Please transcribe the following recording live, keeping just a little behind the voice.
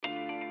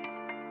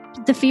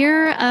The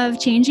fear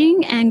of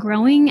changing and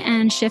growing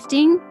and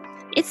shifting,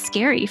 it's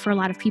scary for a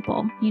lot of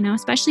people,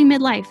 especially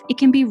midlife. It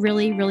can be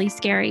really, really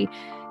scary.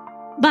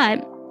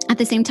 But at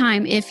the same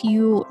time, if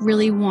you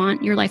really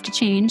want your life to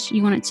change,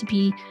 you want it to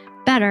be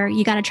better,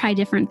 you got to try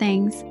different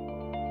things.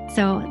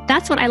 So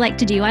that's what I like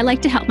to do. I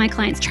like to help my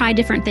clients try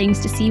different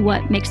things to see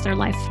what makes their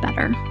life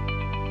better.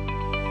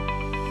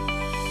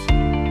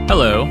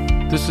 Hello,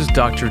 this is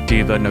Dr.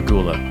 Diva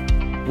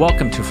Nagula.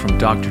 Welcome to From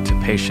Doctor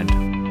to Patient,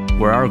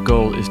 where our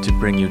goal is to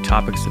bring you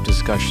topics of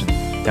discussion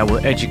that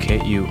will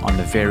educate you on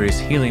the various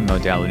healing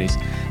modalities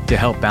to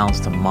help balance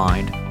the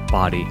mind,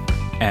 body,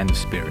 and the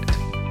spirit.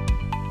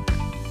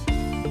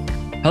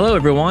 Hello,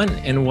 everyone,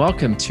 and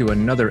welcome to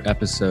another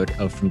episode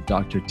of From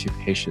Doctor to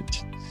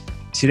Patient.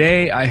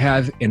 Today, I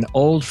have an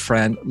old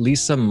friend,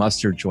 Lisa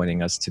Mustard,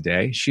 joining us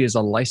today. She is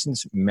a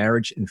licensed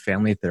marriage and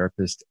family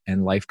therapist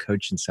and life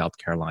coach in South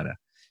Carolina.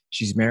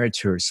 She's married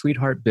to her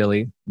sweetheart,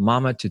 Billy,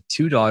 mama to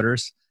 2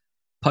 daughters,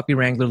 puppy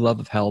wrangler, love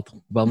of health,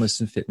 wellness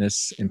and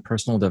fitness, and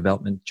personal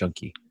development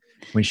junkie.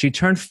 When she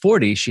turned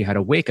 40, she had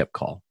a wake-up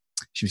call.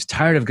 She was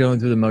tired of going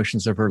through the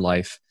motions of her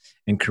life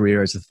and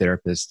career as a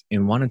therapist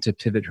and wanted to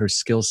pivot her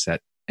skill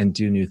set and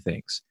do new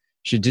things.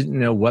 She didn't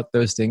know what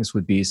those things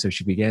would be, so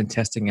she began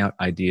testing out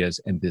ideas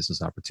and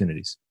business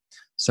opportunities.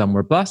 Some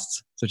were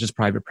busts, such as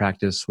private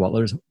practice, while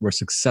others were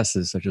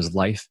successes, such as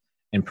life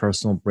and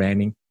personal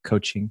branding,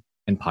 coaching,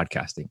 and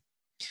podcasting.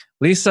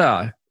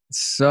 Lisa,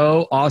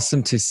 so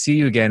awesome to see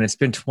you again. It's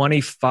been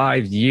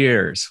 25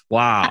 years.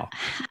 Wow.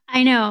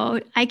 I know.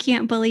 I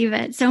can't believe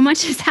it. So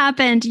much has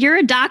happened. You're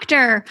a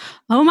doctor.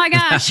 Oh my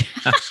gosh.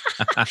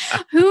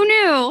 Who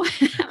knew?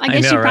 I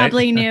guess you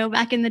probably knew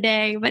back in the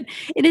day, but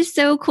it is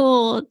so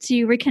cool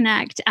to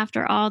reconnect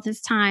after all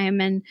this time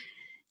and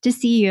to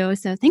see you.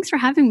 So thanks for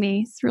having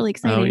me. It's really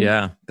exciting. Oh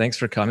yeah. Thanks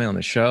for coming on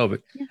the show.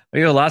 But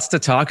we have lots to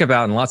talk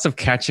about and lots of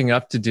catching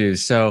up to do.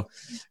 So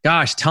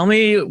gosh, tell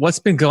me what's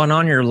been going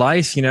on in your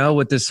life,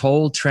 with this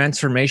whole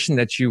transformation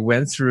that you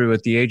went through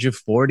at the age of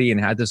 40 and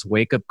had this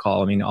wake-up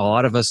call. I mean, a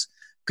lot of us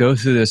go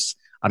through this,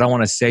 I don't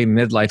want to say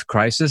midlife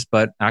crisis,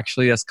 but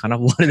actually that's kind of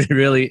what it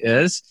really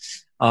is.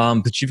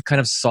 But you've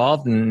kind of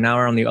solved and now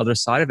are on the other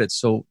side of it.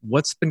 So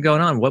what's been going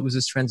on? What was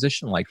this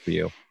transition like for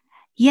you?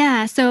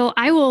 Yeah, so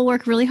I will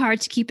work really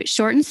hard to keep it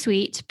short and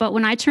sweet. But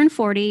when I turned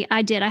 40,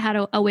 I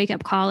had a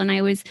wake-up call and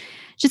I was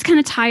just kind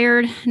of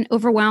tired and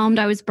overwhelmed.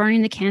 I was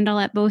burning the candle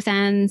at both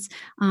ends.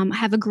 I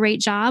have a great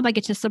job. I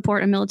get to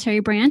support a military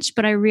branch,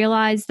 but I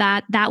realized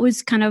that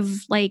was kind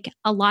of like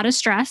a lot of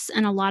stress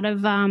and a lot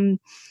of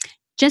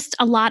just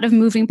a lot of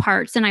moving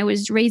parts. And I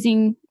was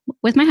raising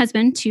with my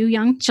husband 2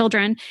 young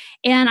children.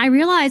 And I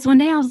realized one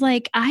day I was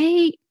like,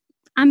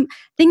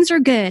 things are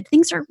good.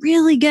 Things are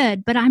really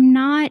good, but I'm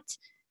not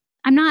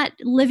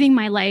living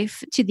my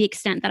life to the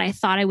extent that I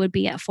thought I would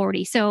be at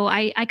 40. So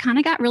I kind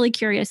of got really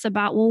curious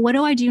about, well, what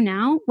do I do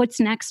now? What's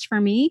next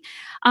for me?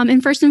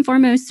 And first and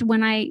foremost,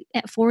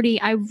 at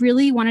 40, I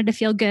really wanted to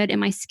feel good in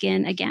my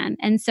skin again.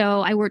 And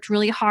so I worked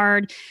really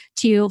hard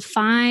to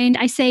kind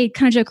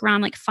of joke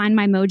around, like find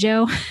my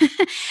mojo.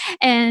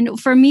 And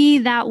for me,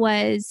 that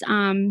was,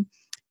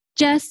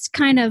 just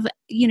kind of,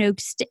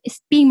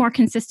 being more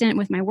consistent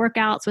with my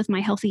workouts, with my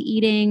healthy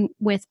eating,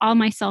 with all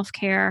my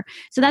self-care.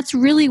 So that's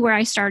really where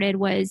I started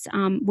was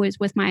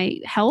with my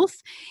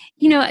health.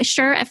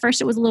 Sure, at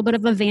first it was a little bit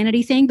of a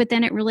vanity thing, but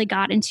then it really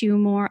got into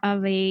more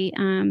of a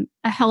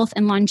health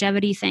and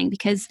longevity thing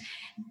because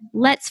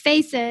let's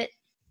face it,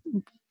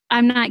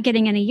 I'm not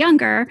getting any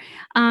younger.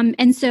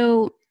 And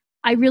so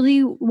I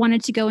really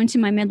wanted to go into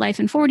my midlife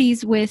and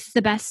 40s with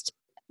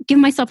give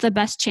myself the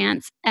best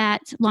chance at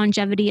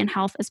longevity and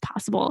health as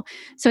possible.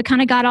 So I kind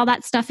of got all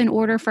that stuff in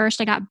order first.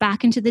 I got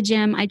back into the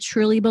gym. I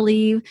truly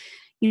believe,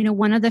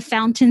 one of the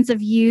fountains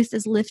of youth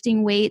is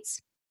lifting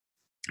weights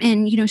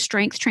and,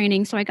 strength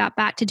training. So I got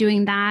back to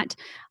doing that.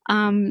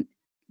 I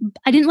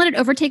didn't let it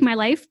overtake my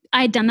life.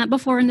 I had done that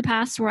before in the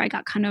past where I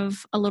got kind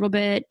of a little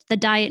bit, the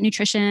diet,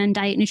 nutrition,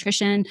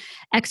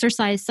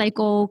 exercise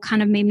cycle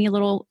kind of made me a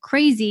little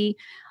crazy.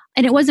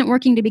 And it wasn't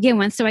working to begin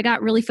with. So I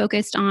got really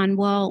focused on,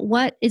 well,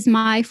 what is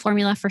my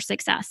formula for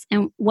success?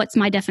 And what's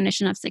my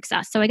definition of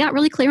success? So I got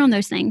really clear on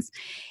those things.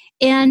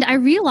 And I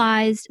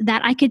realized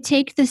that I could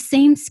take the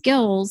same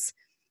skills,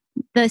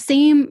 the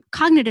same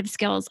cognitive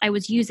skills I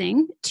was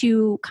using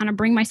to kind of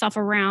bring myself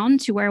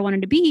around to where I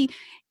wanted to be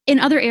in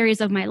other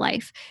areas of my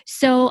life.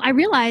 So I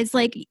realized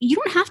you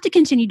don't have to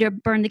continue to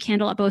burn the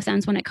candle at both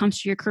ends when it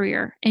comes to your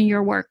career and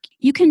your work.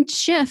 You can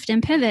shift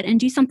and pivot and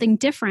do something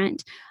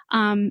different.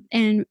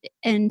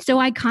 And so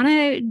I kind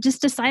of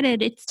just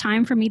decided it's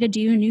time for me to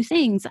do new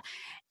things.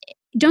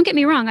 Don't get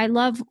me wrong. I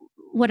love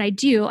what I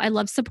do. I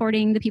love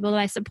supporting the people that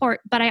I support,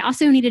 but I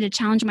also needed to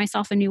challenge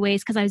myself in new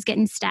ways because I was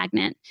getting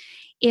stagnant.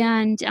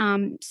 And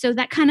so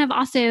that kind of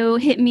also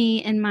hit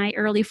me in my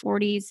early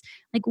 40s.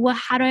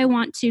 How do I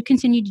want to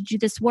continue to do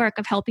this work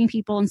of helping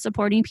people and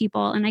supporting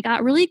people? And I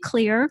got really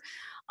clear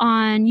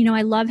on,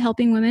 I love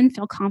helping women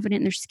feel confident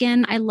in their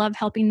skin. I love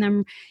helping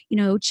them,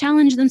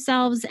 challenge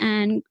themselves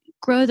and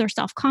grow their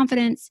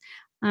self-confidence.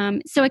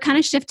 So I kind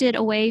of shifted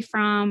away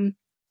from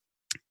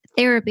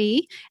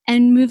therapy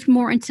and moved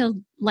more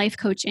into life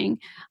coaching.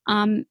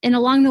 And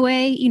along the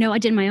way, I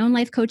did my own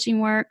life coaching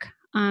work.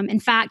 In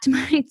fact,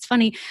 it's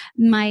funny,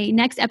 my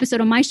next episode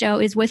on my show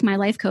is with my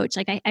life coach.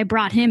 Like I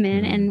brought him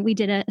in and we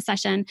did a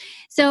session.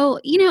 So,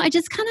 I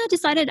just kind of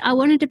decided I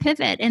wanted to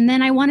pivot, and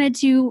then I wanted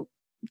to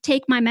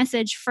take my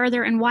message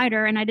further and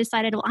wider. And I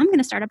decided, well, I'm going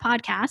to start a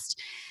podcast.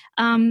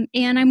 And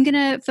I'm going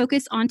to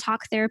focus on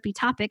talk therapy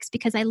topics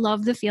because I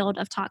love the field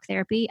of talk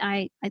therapy.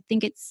 I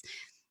think it's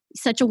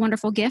such a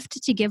wonderful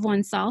gift to give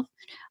oneself.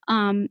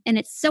 And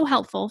it's so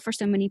helpful for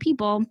so many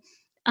people.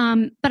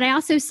 But I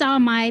also saw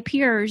my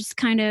peers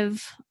kind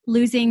of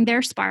losing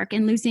their spark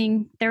and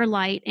losing their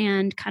light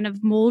and kind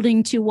of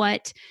molding to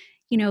what,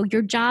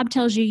 your job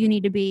tells you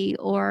need to be,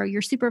 or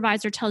your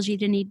supervisor tells you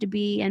to need to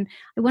be. And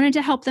I wanted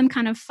to help them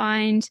kind of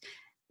find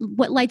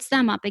what lights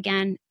them up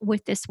again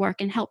with this work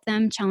and help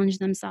them challenge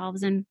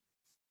themselves. And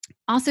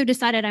also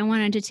decided I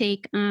wanted to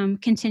take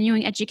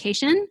continuing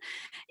education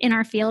in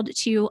our field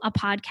to a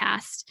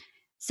podcast.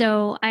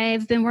 So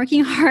I've been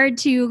working hard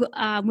to,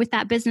 with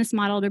that business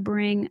model, to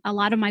bring a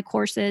lot of my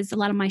courses, a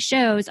lot of my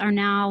shows are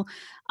now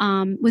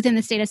within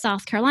the state of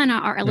South Carolina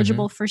are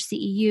eligible for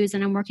CEUs.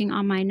 And I'm working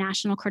on my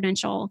national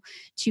credential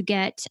to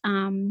get,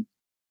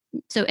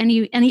 so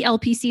any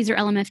LPCs or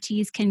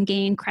LMFTs can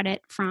gain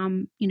credit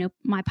from,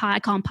 my pod, I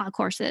call them pod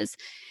courses.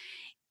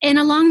 And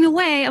along the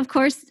way, of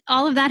course,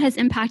 all of that has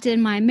impacted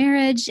my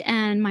marriage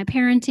and my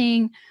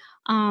parenting.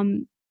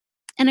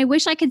 And I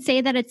wish I could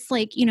say that it's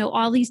like,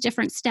 all these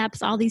different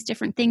steps, all these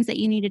different things that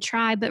you need to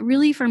try. But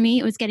really for me,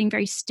 it was getting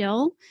very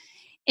still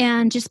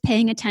and just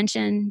paying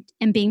attention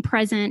and being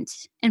present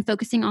and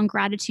focusing on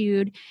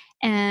gratitude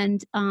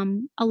and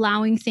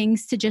allowing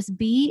things to just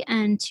be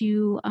and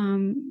to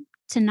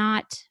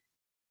not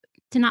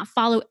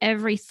follow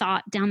every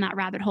thought down that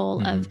rabbit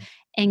hole of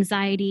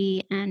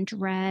anxiety and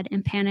dread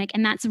and panic.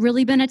 And that's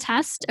really been a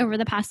test over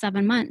the past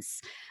 7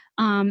 months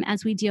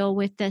as we deal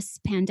with this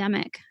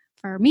pandemic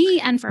for me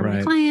and for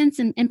my clients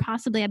and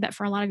possibly, I bet,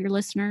 for a lot of your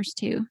listeners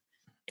too.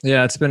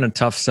 Yeah, it's been a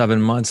tough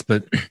 7 months,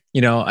 but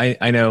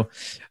I know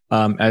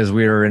as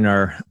we are in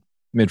our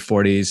mid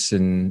 40s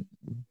and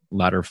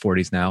latter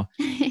 40s now,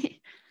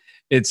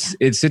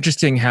 it's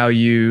interesting how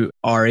you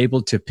are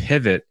able to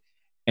pivot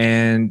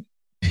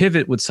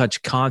with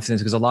such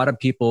confidence, because a lot of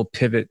people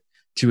pivot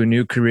to a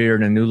new career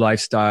and a new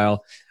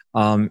lifestyle,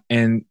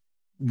 and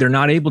they're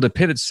not able to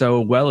pivot so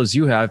well as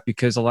you have,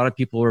 because a lot of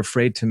people are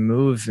afraid to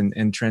move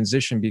and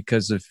transition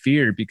because of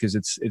fear, because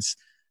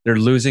they're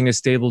losing a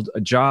stable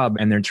job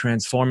and they're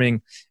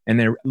transforming and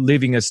they're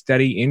living a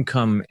steady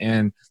income,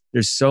 and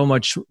there's so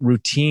much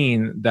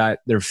routine that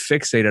they're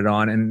fixated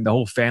on, and the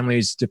whole family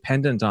is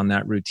dependent on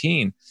that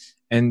routine.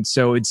 And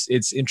so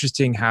it's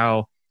interesting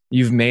how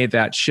you've made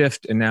that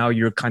shift, and now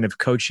you're kind of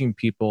coaching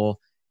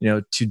people,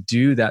 to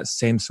do that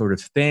same sort of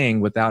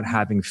thing without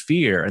having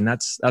fear. And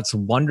that's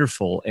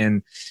wonderful.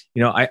 And,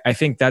 I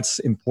think that's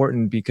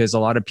important, because a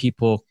lot of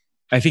people,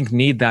 I think,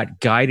 need that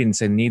guidance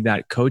and need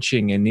that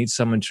coaching and need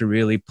someone to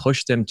really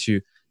push them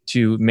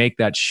to make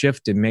that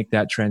shift and make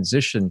that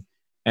transition.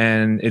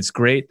 And it's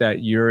great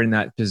that you're in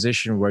that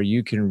position where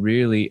you can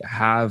really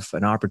have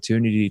an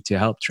opportunity to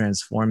help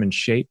transform and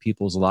shape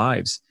people's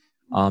lives.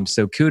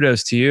 So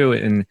kudos to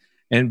you.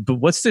 But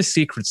what's the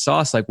secret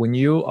sauce? Like, when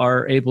you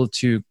are able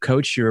to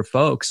coach your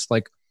folks,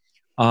 like,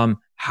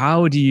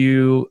 how do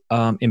you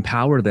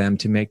empower them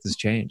to make this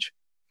change?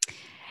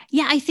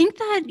 Yeah, I think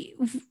that,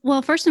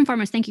 well, first and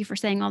foremost, thank you for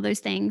saying all those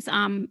things.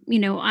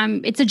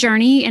 It's a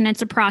journey and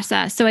it's a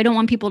process. So I don't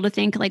want people to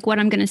think like what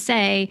I'm going to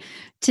say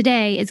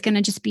today is going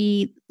to just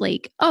be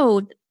like,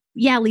 oh,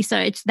 yeah,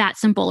 Lisa, it's that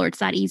simple or it's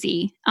that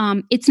easy.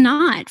 It's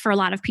not for a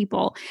lot of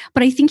people.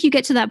 But I think you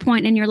get to that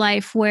point in your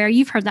life where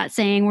you've heard that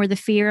saying, where the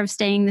fear of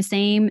staying the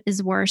same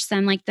is worse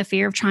than like the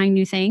fear of trying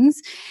new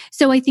things.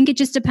 So I think it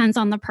just depends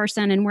on the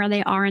person and where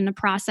they are in the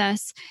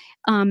process.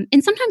 And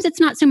sometimes it's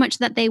not so much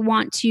that they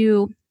want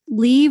to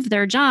leave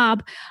their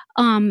job.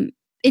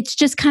 It's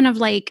just kind of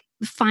like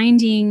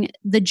finding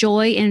the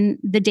joy in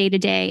the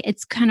day-to-day.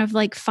 It's kind of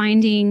like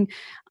finding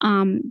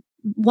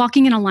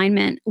walking in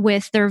alignment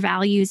with their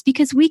values,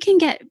 because we can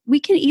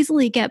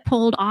easily get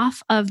pulled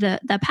off of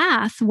the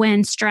path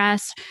when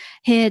stress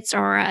hits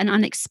or an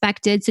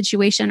unexpected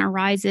situation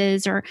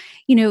arises, or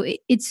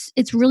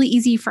it's really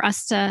easy for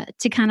us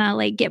to kind of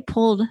like get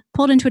pulled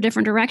into a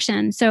different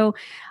direction. So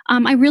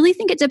I really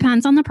think it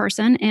depends on the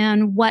person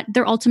and what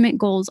their ultimate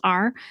goals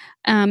are.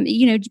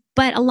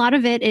 But a lot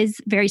of it is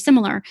very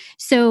similar.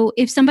 So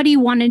if somebody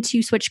wanted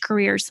to switch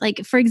careers,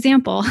 like for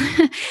example,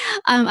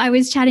 I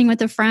was chatting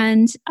with a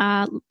friend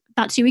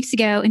about 2 weeks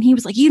ago, and he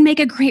was like, "You'd make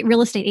a great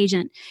real estate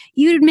agent.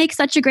 You'd make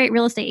such a great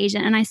real estate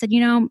agent." And I said,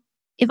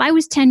 if I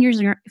was 10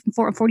 years younger,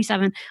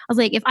 47, I was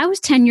like, if I was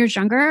 10 years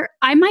younger,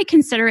 I might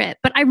consider it.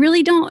 But I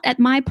really don't, at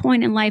my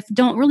point in life,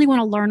 don't really want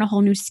to learn a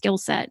whole new skill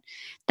set.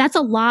 That's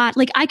a lot.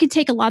 Like I could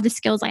take a lot of the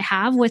skills I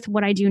have with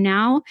what I do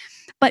now.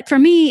 But for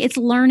me, it's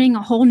learning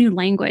a whole new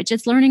language.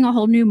 It's learning a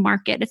whole new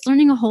market. It's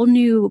learning a whole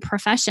new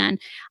profession.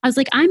 I was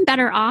like, I'm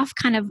better off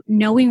kind of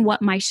knowing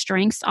what my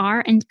strengths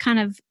are and kind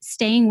of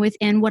staying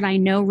within what I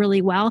know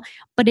really well.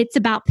 But it's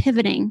about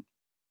pivoting.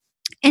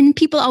 And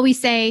people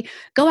always say,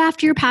 go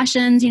after your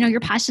passions. Your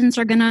passions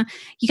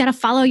you got to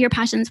follow your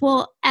passions.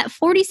 Well, at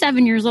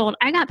 47 years old,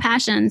 I got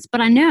passions,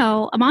 but I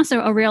know I'm also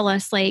a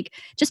realist. Like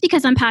just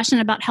because I'm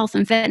passionate about health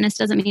and fitness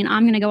doesn't mean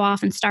I'm going to go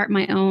off and start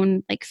my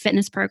own like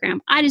fitness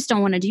program. I just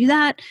don't want to do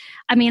that.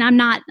 I mean,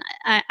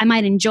 I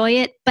might enjoy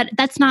it, but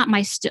that's not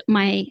my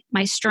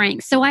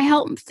strength. So I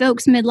help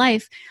folks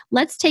midlife.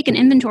 Let's take an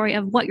inventory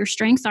of what your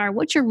strengths are,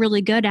 what you're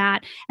really good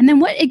at. And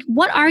then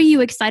what are you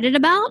excited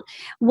about?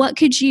 What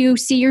could you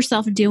see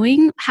yourself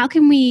doing? How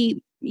can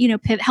we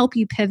help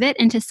you pivot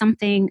into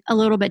something a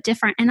little bit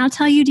different? And I'll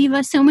tell you,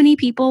 Diva, so many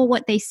people,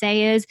 what they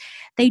say is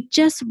they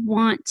just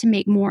want to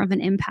make more of an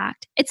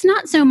impact. It's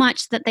not so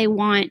much that they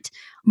want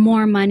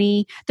more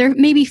money. They're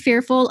maybe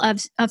fearful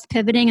of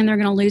pivoting and they're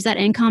going to lose that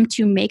income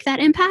to make that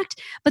impact,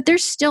 but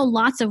there's still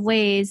lots of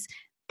ways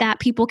that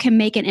people can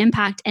make an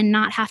impact and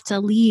not have to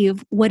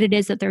leave what it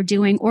is that they're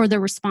doing or the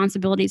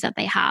responsibilities that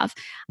they have.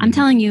 I'm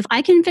telling you, if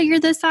I can figure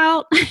this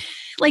out,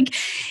 like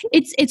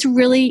it's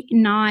really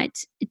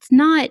not, it's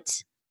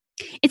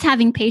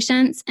having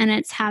patience, and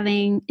it's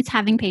having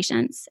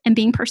patience and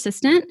being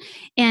persistent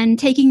and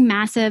taking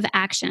massive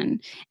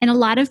action. And a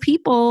lot of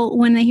people,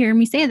 when they hear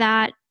me say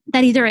that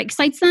either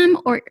excites them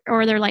or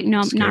they're like, no,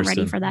 I'm not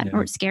ready for that,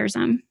 or it scares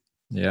them.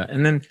 Yeah.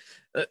 And then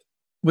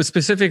with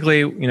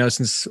specifically,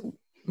 since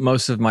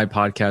most of my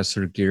podcasts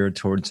are geared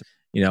towards,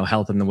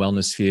 health and the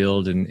wellness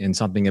field and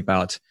something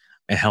about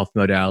a health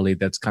modality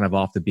that's kind of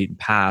off the beaten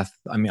path.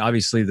 I mean,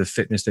 obviously the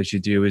fitness that you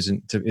do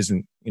isn't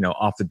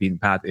off the beaten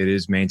path. It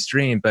is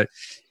mainstream, but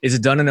is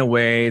it done in a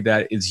way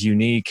that is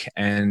unique?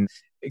 And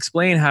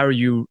explain how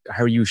you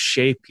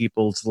shape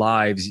people's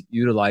lives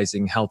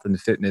utilizing health and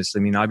fitness. I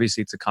mean,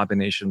 obviously it's a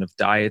combination of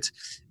diet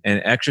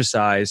and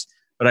exercise,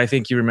 but I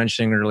think you were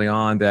mentioning early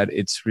on that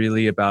it's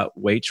really about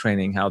weight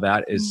training, how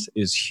that is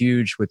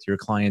huge with your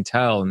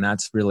clientele. And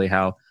that's really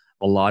how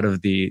a lot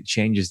of the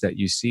changes that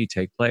you see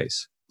take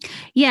place.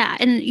 Yeah.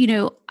 And,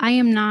 I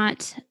am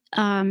not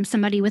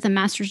somebody with a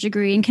master's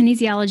degree in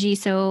kinesiology.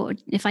 So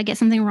if I get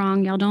something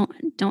wrong, y'all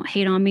don't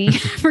hate on me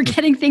for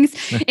getting things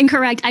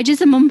incorrect. I've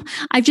just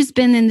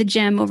been in the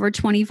gym over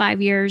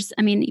 25 years.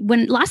 I mean,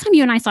 when last time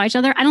you and I saw each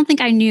other, I don't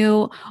think I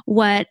knew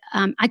what,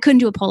 I couldn't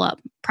do a pull-up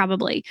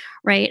probably.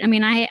 Right. I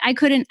mean, I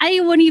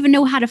wouldn't even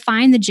know how to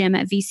find the gym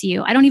at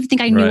VCU. I don't even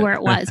think I knew where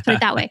it was, put it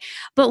that way.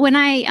 But when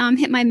I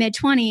hit my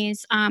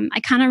mid-20s,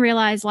 I kind of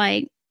realized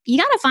like, you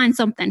got to find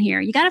something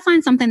here. You got to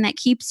find something that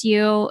keeps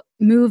you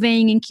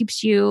moving and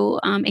keeps you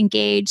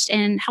engaged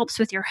and helps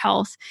with your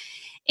health.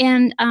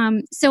 And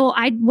so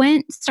I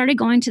started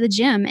going to the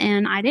gym,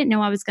 and I didn't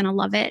know I was going to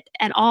love it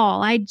at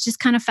all. I just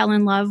kind of fell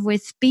in love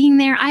with being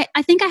there.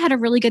 I think I had a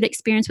really good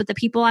experience with the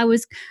people I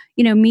was,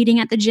 meeting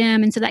at the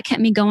gym. And so that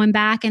kept me going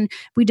back, and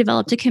we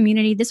developed a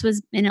community. This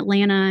was in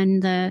Atlanta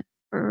in the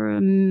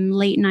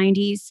late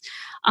 90s.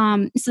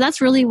 So that's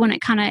really when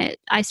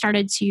I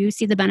started to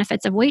see the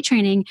benefits of weight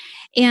training.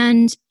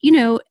 And,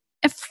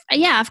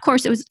 of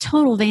course, it was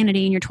total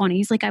vanity in your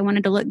 20s. Like I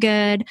wanted to look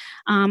good.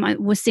 I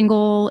was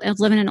single. I was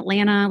living in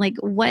Atlanta. Like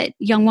what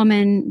young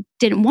woman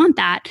didn't want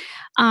that?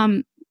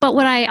 But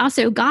what I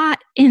also got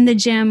in the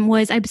gym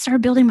was I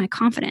started building my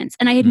confidence,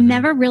 and I had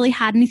never really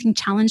had anything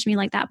challenge me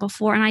like that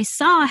before. And I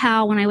saw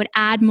how when I would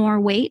add more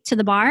weight to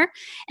the bar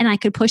and I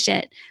could push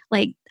it,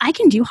 like I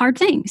can do hard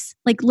things,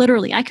 like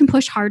literally I can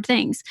push hard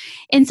things.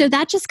 And so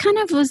that just kind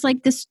of was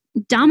like this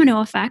domino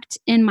effect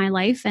in my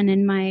life and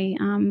in my,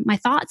 my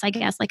thoughts, I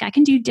guess. Like I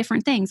can do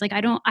different things. Like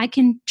I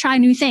can try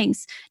new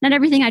things. Not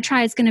everything I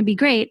try is going to be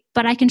great,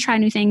 but I can try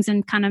new things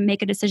and kind of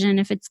make a decision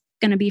if it's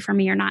going to be for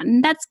me or not.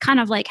 And that's kind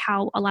of like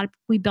how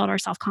we build our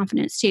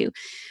self-confidence too.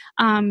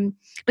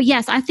 But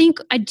yes, I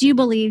do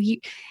believe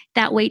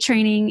that weight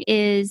training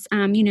is,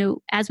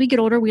 as we get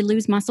older, we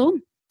lose muscle.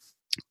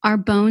 Our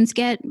bones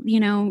get,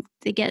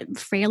 they get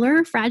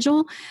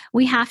fragile.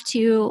 We have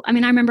to, I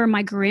remember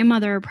my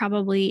grandmother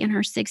probably in her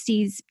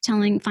 60s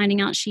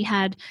finding out she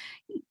had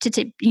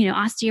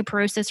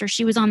osteoporosis, or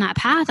she was on that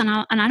path. And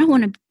I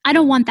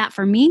don't want that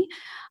for me.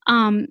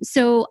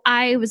 So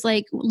I was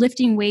like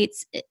lifting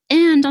weights,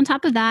 and on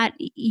top of that,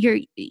 you're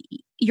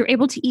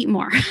able to eat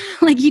more.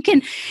 Like you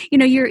can,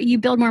 you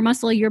build more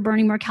muscle, you're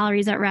burning more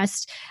calories at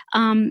rest.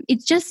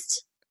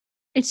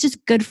 It's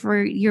just good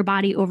for your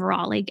body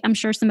overall. Like I'm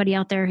sure somebody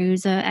out there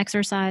who's a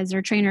exercise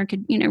or trainer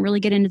could, really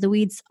get into the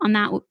weeds on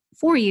that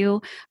for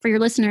your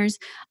listeners.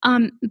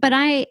 But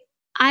I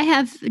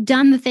have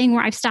done the thing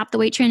where I've stopped the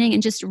weight training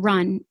and just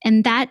run.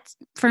 And that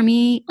for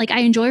me, like I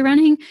enjoy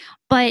running,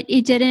 but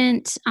it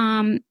didn't,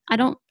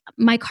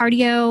 my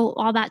cardio,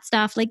 all that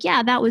stuff, like,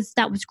 yeah, that was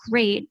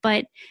great.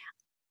 But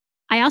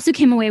I also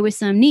came away with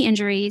some knee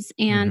injuries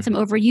and some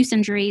overuse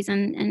injuries.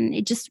 And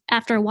it just,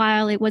 after a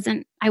while,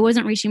 I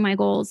wasn't reaching my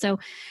goals. So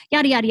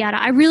yada, yada, yada.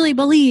 I really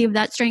believe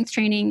that strength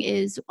training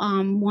is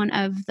one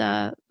of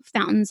the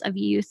fountains of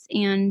youth,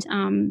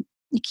 and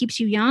it keeps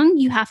you young.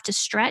 You have to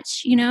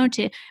stretch,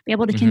 to be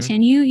able to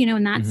continue,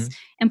 and that's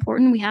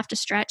important. We have to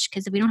stretch,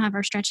 because if we don't have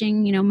our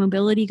stretching,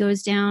 mobility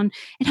goes down.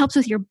 It helps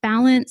with your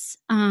balance.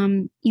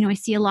 I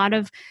see a lot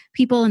of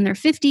people in their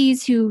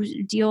 50s who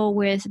deal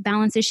with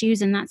balance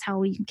issues, and that's how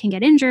we can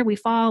get injured. We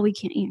fall, we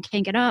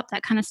can't get up,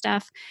 that kind of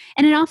stuff.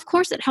 And of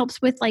course, it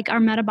helps with like our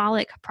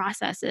metabolic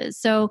processes.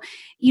 So,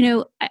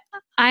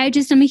 I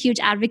just am a huge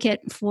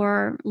advocate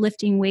for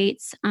lifting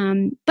weights.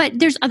 But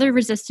there's other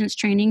resistance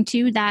training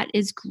too that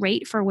is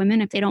great for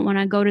women if they don't want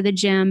to go to the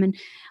gym. And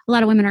a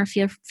lot of women are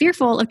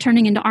fearful of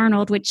turning into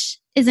Arnold, which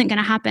isn't going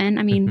to happen.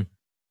 I mean,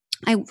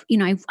 I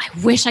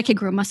wish I could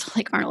grow muscle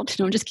like Arnold.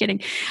 No, I'm just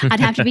kidding. I'd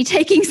have to be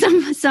taking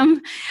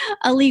some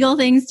illegal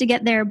things to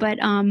get there. But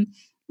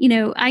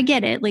I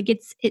get it. Like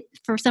it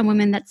for some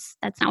women, that's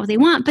not what they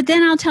want. But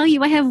then I'll tell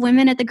you, I have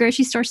women at the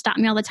grocery store stop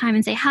me all the time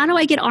and say, "How do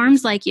I get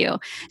arms like you?"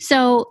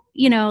 So,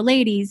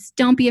 ladies,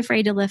 don't be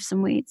afraid to lift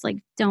some weights. Like,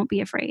 don't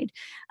be afraid.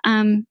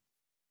 So,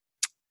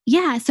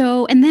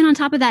 and then on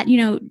top of that,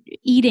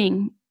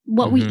 eating,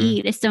 what we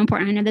eat is so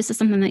important. I know this is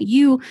something that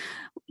you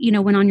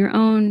went on your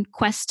own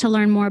quest to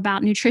learn more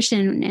about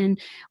nutrition and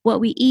what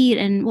we eat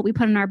and what we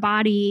put in our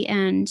body,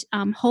 and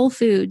whole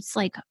foods,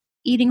 like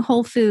eating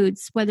whole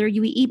foods, whether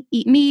you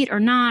eat meat or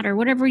not, or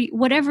whatever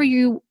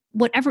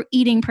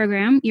eating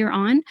program you're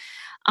on.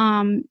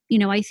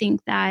 I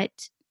think that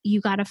you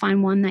got to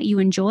find one that you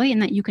enjoy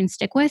and that you can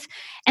stick with.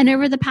 And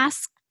over the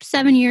past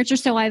 7 years or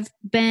so, I've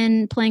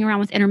been playing around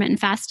with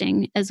intermittent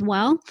fasting as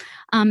well.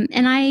 And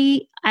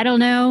I don't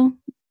know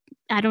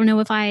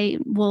if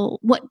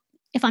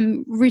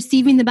I'm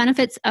receiving the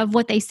benefits of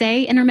what they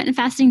say intermittent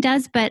fasting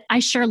does, but I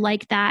sure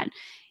like that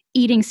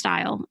eating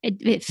style.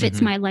 It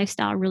fits my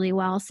lifestyle really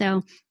well.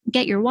 So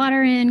get your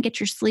water in, get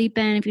your sleep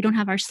in. If you don't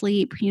have our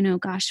sleep,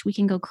 we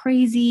can go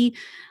crazy.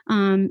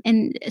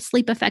 And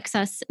sleep affects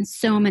us in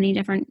so many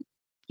different,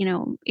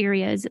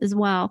 areas as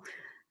well.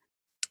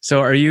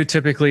 So are you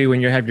typically, when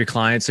you have your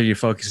clients, are you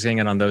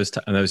focusing on those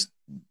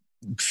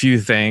few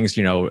things,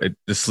 the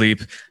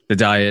sleep, the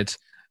diet,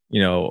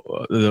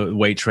 the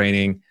weight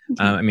training?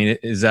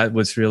 Is that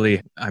what's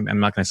really, I'm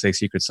not going to say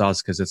secret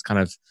sauce, because it's kind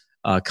of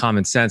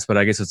common sense, but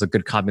I guess it's a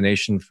good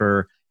combination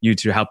for you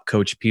to help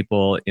coach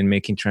people in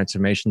making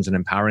transformations and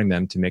empowering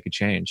them to make a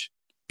change.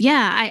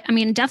 Yeah, I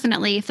mean,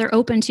 definitely, if they're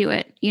open to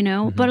it,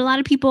 but a lot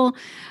of people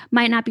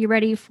might not be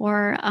ready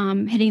for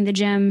hitting the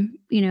gym,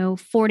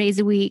 4 days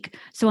a week.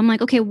 So I'm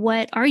like, okay,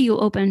 what are you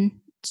open?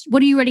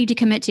 What are you ready to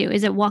commit to?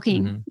 Is it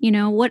walking?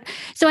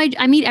 So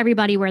I meet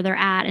everybody where they're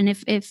at. And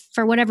if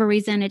for whatever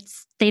reason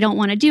they don't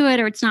want to do it,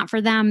 or it's not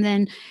for them,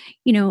 then,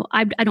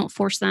 I don't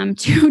force them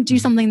to do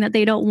something that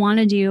they don't want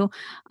to do.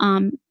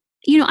 I'm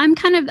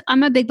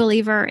a big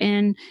believer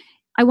in,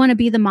 I want to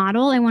be the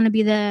model. I want to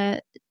be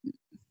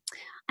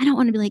I don't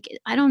want to be like,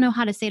 I don't know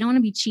how to say it. I don't want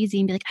to be cheesy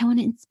and be like, I want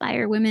to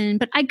inspire women,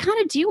 but I kind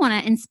of do want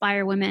to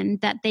inspire women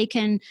that they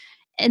can,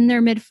 in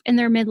their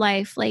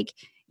midlife, like,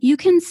 you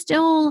can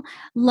still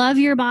love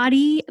your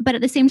body, but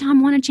at the same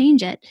time want to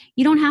change it.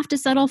 You don't have to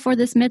settle for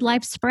this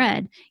midlife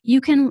spread. You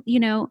can,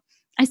 I'm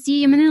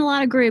in a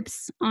lot of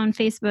groups on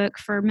Facebook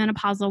for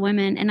menopausal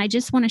women, and I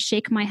just want to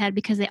shake my head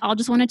because they all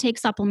just want to take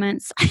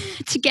supplements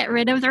to get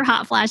rid of their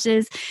hot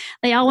flashes.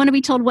 They all want to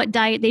be told what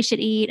diet they should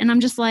eat. And I'm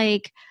just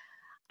like,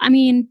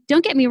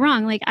 don't get me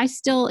wrong. Like, I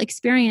still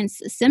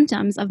experience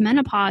symptoms of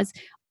menopause,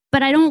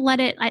 but I don't let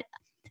it,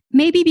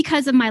 maybe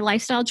because of my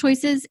lifestyle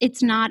choices,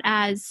 it's not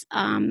as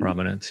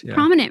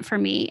prominent for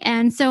me.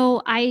 And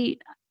so I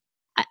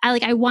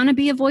want to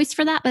be a voice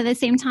for that. But at the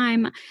same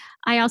time,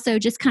 I also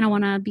just kind of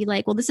want to be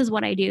like, well, this is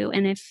what I do.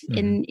 And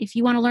if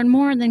you want to learn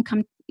more, then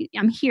come,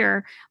 I'm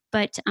here.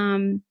 But,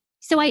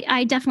 so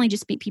I definitely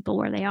just meet people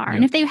where they are. Yep.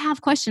 And if they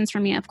have questions for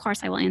me, of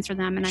course I will answer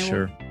them, and I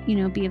will,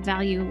 be of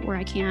value where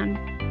I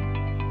can.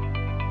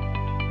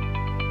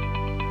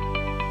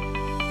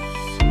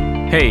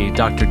 Hey,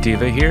 Dr.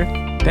 Diva here.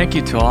 Thank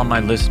you to all my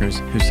listeners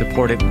who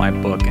supported my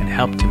book and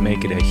helped to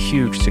make it a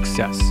huge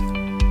success.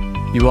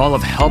 You all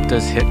have helped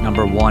us hit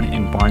number 1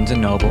 in Barnes &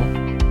 Noble,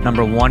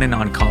 number 1 in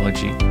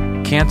oncology,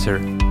 cancer,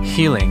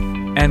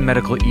 healing, and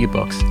medical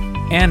ebooks,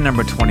 and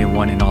number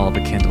 21 in all of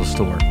the Kindle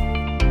store.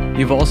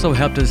 You've also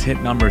helped us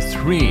hit number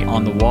 3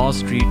 on the Wall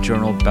Street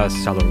Journal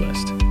bestseller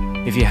list.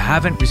 If you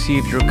haven't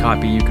received your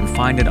copy, you can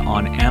find it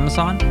on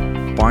Amazon,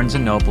 Barnes &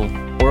 Noble,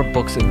 or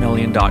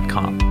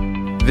booksamillion.com.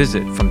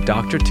 Visit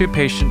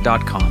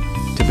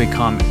FromDoctorToPatient.com to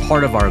become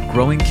part of our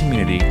growing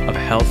community of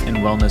health and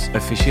wellness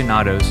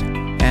aficionados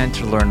and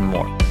to learn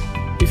more.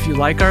 If you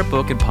like our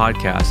book and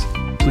podcast,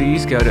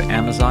 please go to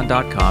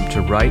Amazon.com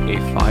to write a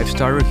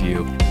 5-star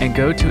review, and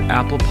go to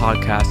Apple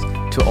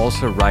Podcasts to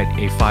also write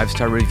a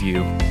 5-star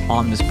review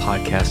on this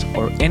podcast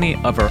or any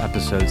of our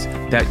episodes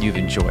that you've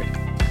enjoyed.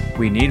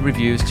 We need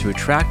reviews to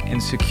attract and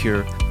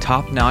secure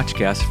top-notch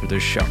guests for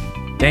this show.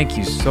 Thank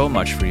you so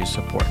much for your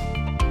support.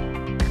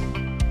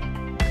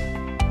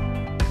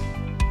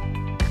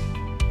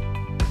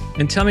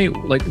 And tell me,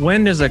 like,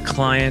 when does a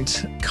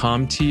client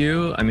come to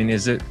you? I mean,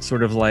 is it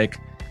sort of like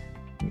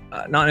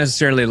not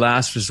necessarily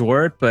last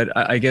resort, but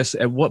I guess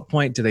at what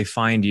point do they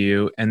find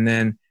you? And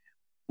then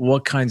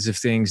what kinds of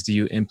things do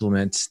you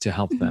implement to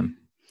help them?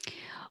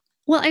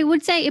 Well, I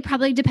would say it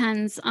probably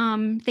depends.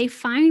 They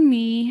find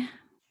me.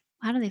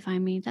 How do they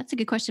find me? That's a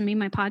good question. Maybe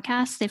my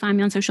podcast. They find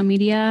me on social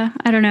media.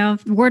 I don't know.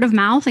 Word of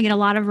mouth. I get a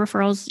lot of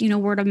referrals,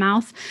 word of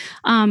mouth.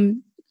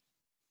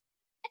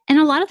 And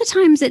a lot of the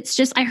times it's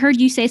just, I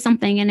heard you say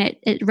something and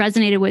it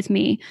resonated with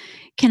me.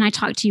 Can I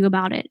talk to you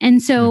about it?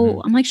 And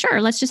so I'm like, sure,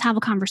 let's just have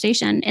a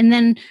conversation. And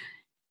then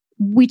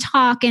we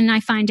talk and I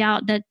find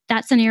out that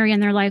that's an area in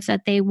their life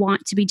that they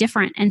want to be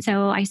different. And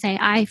so I say,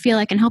 I feel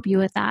I can help you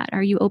with that.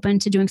 Are you open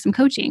to doing some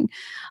coaching?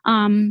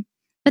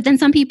 But then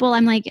some people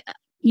I'm like,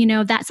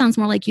 that sounds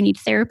more like you need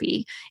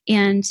therapy.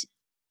 And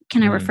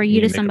can I refer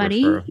you to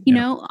somebody,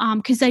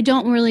 because I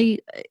don't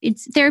really,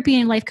 it's therapy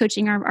and life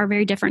coaching are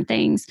very different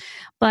things.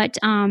 But,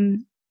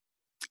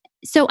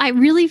 so I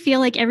really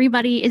feel like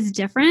everybody is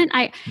different.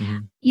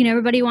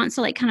 Everybody wants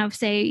to like kind of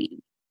say,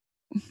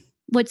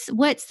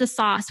 what's the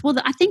sauce? Well,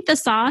 I think the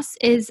sauce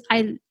is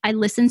I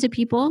listen to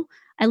people.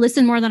 I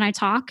listen more than I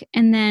talk.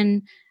 And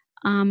then,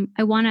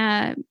 I want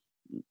to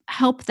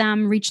help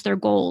them reach their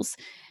goals.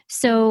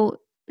 So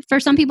for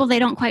some people, they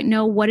don't quite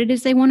know what it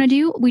is they want to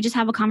do. We just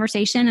have a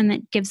conversation and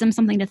that gives them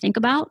something to think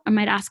about. I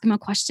might ask them a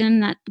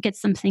question that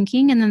gets them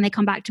thinking, and then they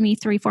come back to me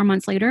 3-4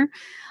 months later.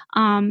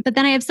 But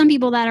then I have some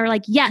people that are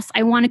like, yes,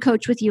 I want to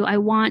coach with you. I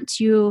want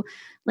to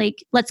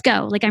let's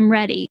go. Like, I'm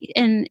ready.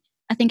 And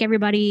I think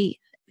everybody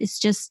is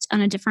just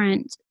on a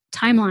different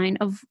timeline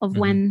of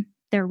when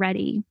they're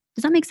ready.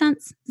 Does that make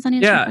sense? Does that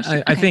answer your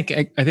question?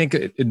 I think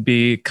it'd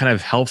be kind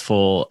of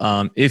helpful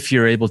if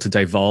you're able to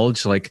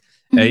divulge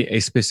a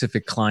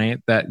specific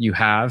client that you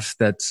have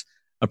that's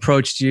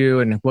approached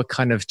you and what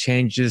kind of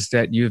changes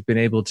that you've been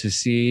able to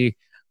see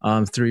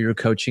through your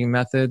coaching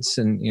methods,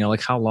 and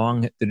how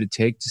long did it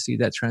take to see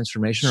that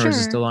transformation, or is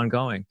it still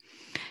ongoing?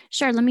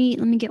 Sure. Let me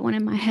get one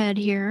in my head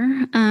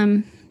here.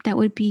 That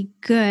would be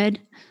good.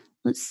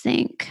 Let's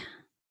think.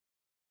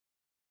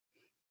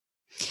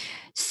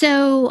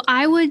 So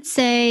I would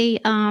say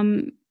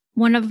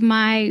one of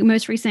my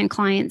most recent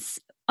clients,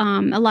 a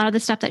lot of the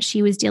stuff that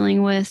she was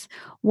dealing with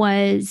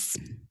was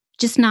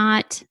just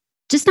not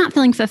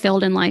feeling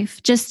fulfilled in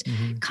life, just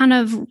kind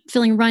of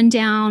feeling run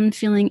down,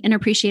 feeling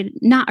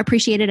not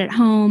appreciated at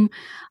home.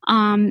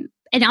 And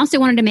also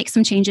wanted to make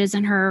some changes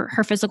in her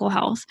physical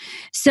health.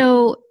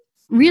 So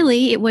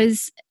really it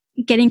was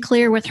getting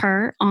clear with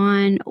her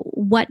on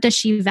what does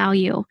she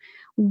value?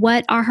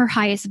 What are her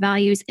highest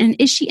values? And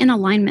is she in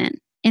alignment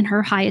in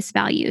her highest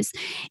values?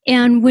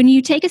 And when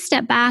you take a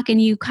step back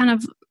and you kind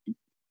of,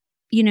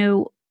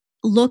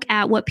 look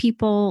at what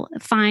people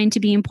find to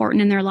be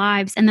important in their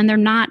lives, and then they're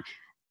not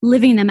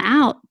living them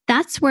out,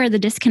 that's where the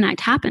disconnect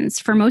happens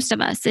for most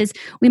of us. Is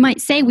we might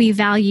say we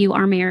value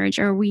our marriage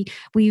or we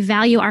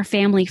value our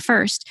family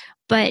first,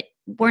 but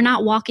we're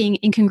not walking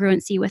in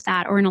congruency with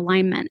that or in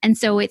alignment. And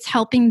so it's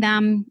helping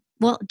them.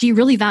 Well, do you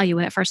really value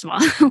it? First of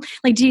all,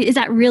 is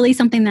that really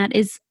something that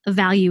is a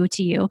value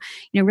to you?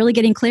 Really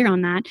getting clear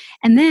on that.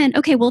 And then,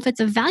 okay, well, if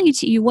it's a value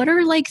to you, what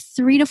are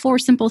 3 to 4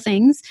 simple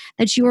things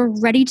that you are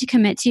ready to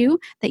commit to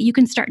that you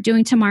can start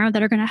doing tomorrow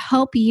that are going to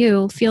help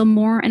you feel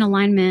more in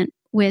alignment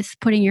with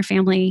putting your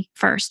family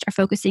first or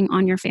focusing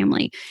on your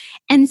family?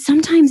 And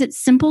sometimes it's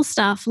simple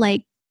stuff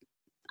like,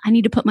 I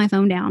need to put my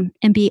phone down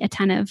and be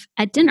attentive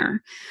at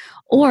dinner.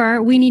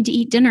 Or we need to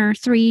eat dinner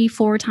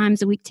 3-4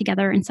 times a week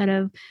together instead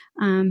of,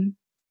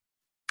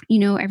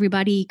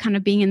 everybody kind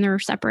of being in their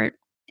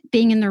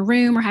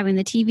room or having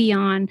the TV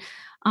on.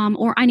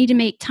 Or I need to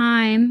make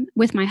time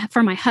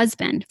for my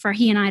husband, for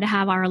he and I to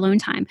have our alone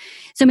time.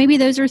 So maybe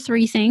those are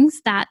 3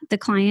 things that the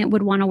client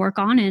would want to work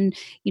on. And,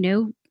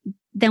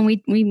 then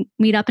we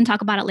meet up and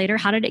talk about it later.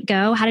 How did it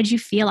go? How did you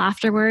feel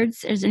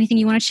afterwards? Is there anything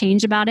you want to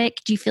change about it?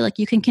 Do you feel like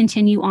you can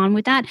continue on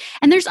with that?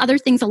 And there's other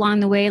things along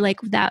the way like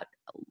that.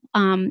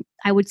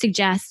 I would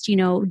suggest,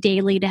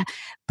 daily to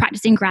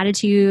practicing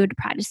gratitude,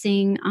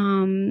 practicing,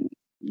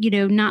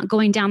 not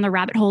going down the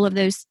rabbit hole of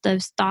those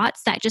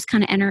thoughts that just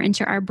kind of enter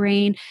into our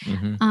brain,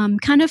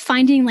 kind of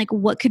finding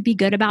what could be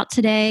good about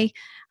today.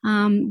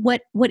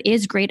 What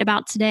is great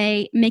about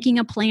today, making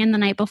a plan the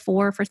night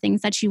before for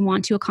things that you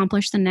want to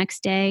accomplish the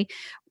next day,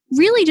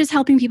 really just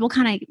helping people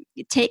kind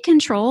of take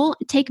control,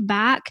 take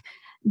back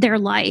their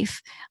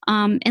life,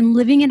 and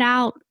living it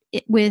out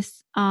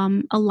with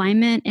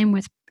alignment and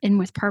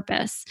with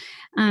purpose.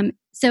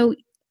 So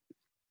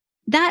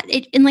that,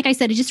 and like I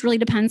said, it just really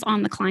depends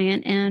on the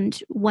client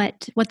and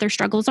what their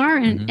struggles are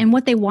and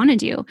what they want to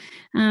do.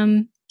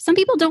 Some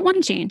people don't want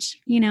to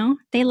change,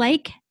 they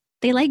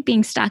like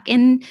being stuck.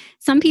 And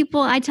some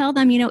people, I tell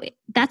them,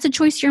 that's a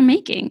choice you're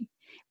making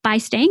by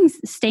staying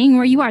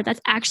where you are. That's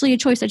actually a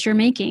choice that you're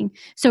making.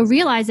 So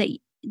realize that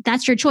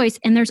that's your choice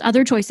and there's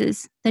other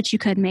choices that you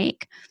could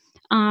make.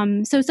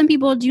 So some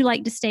people do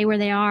like to stay where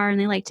they are and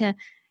they like to,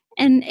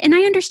 and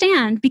I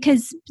understand,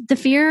 because the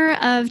fear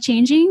of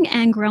changing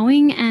and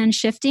growing and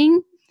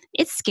shifting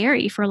it's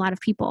scary for a lot of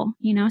people,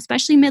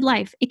 especially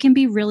midlife. It can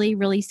be really,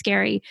 really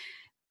scary.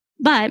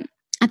 But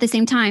at the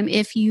same time,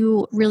 if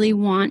you really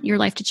want your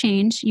life to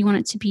change, you want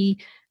it to be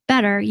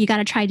better, you got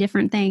to try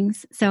different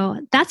things. So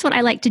that's what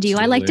I like to do.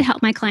 Absolutely. I like to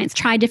help my clients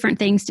try different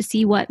things to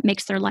see what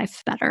makes their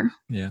life better.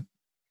 Yeah.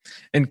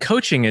 And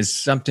coaching is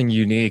something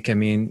unique. I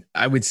mean,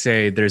 I would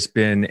say there's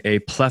been a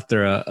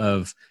plethora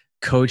of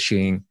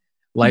coaching,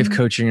 life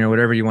coaching, or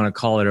whatever you want to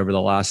call it, over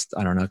the last,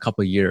 I don't know, a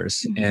couple of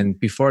years. And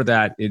before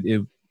that,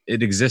 it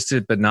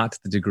existed, but not to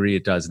the degree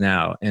it does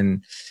now.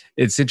 And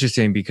it's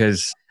interesting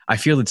because I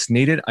feel it's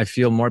needed. I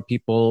feel more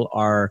people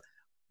are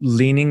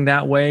leaning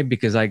that way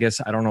because I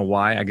don't know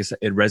why. I guess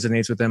it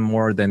resonates with them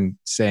more than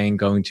saying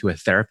going to a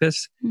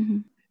therapist.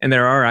 And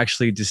there are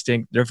actually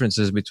distinct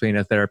differences between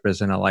a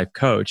therapist and a life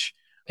coach.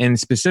 And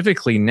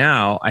specifically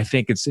now, I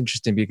think it's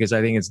interesting because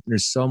I think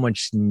there's so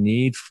much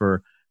need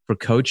for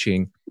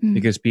coaching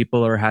because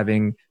people are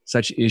having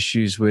such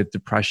issues with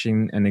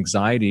depression and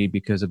anxiety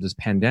because of this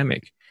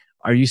pandemic.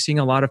 Are you seeing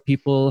a lot of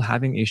people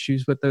having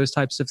issues with those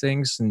types of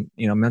things and,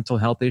 mental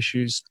health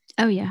issues?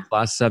 Oh, yeah.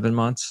 Last 7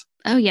 months?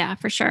 Oh, yeah,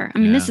 for sure. I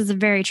mean, This is a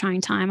very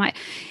trying time.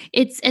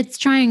 It's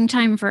trying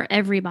time for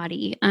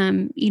everybody.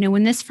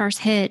 When this first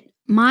hit,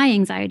 my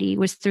anxiety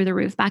was through the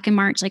roof back in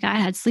March. Like I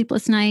had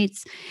sleepless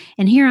nights,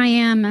 and here I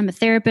am, I'm a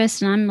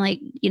therapist, and I'm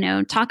like,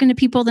 talking to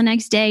people the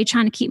next day,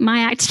 trying to keep my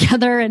act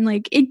together. And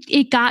like,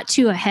 it got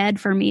to a head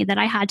for me that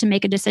I had to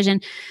make a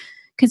decision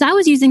because I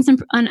was using some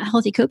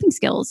unhealthy coping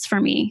skills for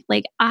me.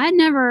 Like I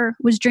never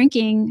was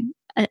drinking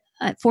at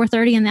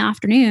 4:30 in the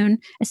afternoon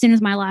as soon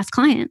as my last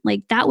client.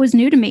 Like that was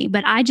new to me,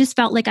 but I just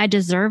felt like I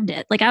deserved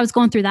it. Like I was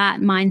going through that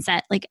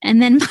mindset. Like,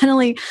 and then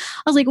finally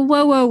I was like,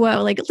 whoa.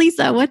 Like,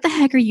 Lisa, what the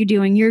heck are you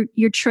doing?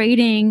 You're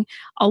trading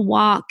a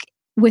walk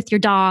with your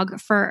dog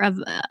for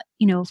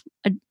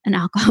an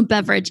alcohol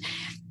beverage.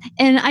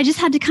 And I just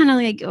had to kind of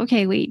like,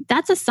 okay, wait,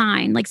 that's a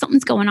sign, like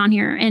something's going on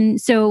here.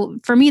 And so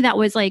for me, that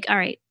was like, all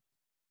right,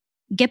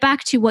 get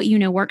back to what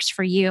works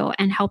for you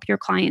and help your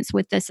clients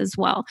with this as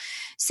well.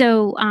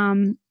 So,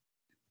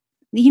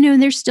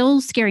 there's still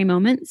scary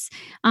moments.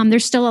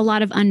 There's still a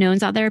lot of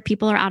unknowns out there.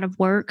 People are out of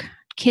work,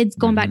 kids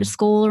going back to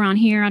school around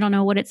here. I don't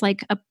know what it's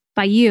like up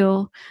by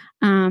you.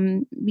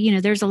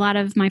 There's a lot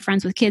of my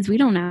friends with kids. We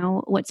don't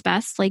know what's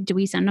best. Like, do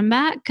we send them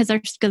back? Because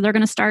they're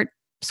going to start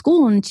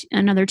school in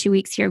another 2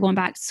 weeks here, going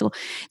back to school.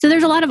 So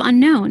there's a lot of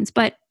unknowns,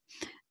 but,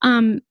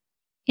 and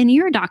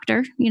you're a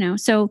doctor,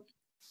 so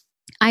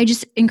I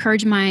just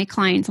encourage my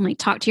clients, I'm like,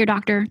 talk to your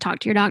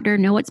doctor,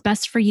 know what's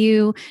best for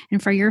you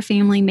and for your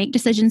family, make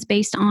decisions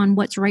based on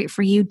what's right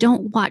for you.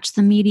 Don't watch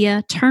the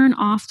media, turn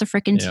off the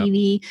frickin'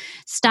 TV,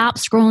 stop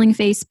scrolling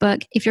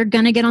Facebook. If you're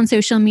going to get on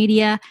social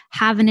media,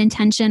 have an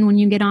intention when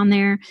you get on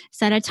there,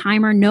 set a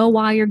timer, know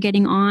why you're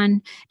getting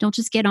on. Don't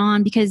just get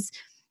on because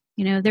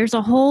there's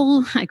a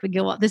whole,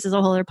 this is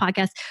a whole other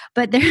podcast,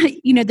 but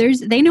they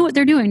know what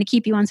they're doing to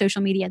keep you on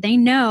social media. They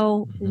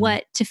know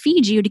what to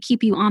feed you to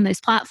keep you on those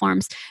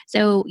platforms.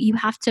 So you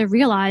have to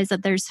realize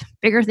that there's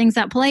bigger things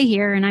at play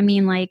here. And I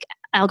mean like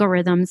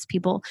algorithms,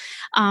 people,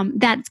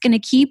 that's going to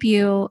keep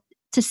you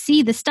to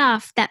see the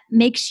stuff that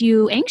makes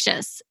you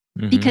anxious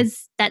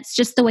because that's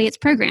just the way it's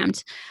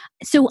programmed.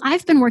 So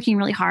I've been working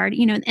really hard,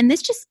 and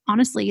this just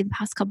honestly, the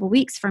past couple of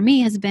weeks for me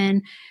has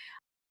been,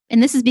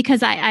 and this is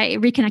because I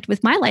reconnected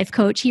with my life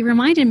coach. He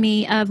reminded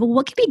me of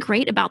what could be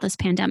great about this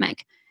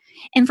pandemic.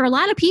 And for a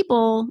lot of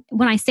people,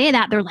 when I say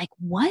that, they're like,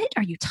 what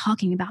are you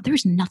talking about?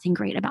 There's nothing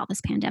great about this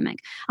pandemic.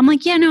 I'm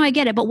like, yeah, no, I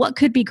get it. But what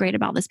could be great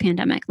about this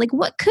pandemic? Like,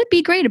 what could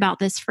be great about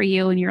this for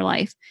you in your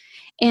life?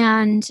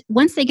 And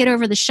once they get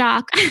over the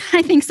shock,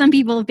 I think some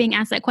people being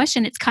asked that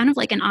question, it's kind of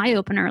like an eye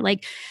opener.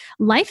 Like,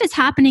 life is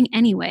happening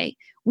anyway.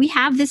 We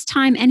have this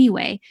time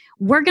anyway.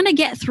 We're going to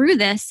get through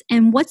this.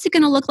 And what's it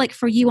going to look like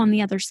for you on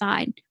the other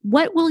side?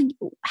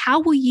 How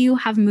will you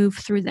have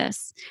moved through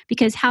this?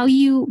 Because how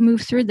you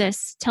move through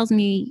this tells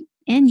me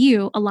and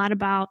you a lot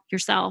about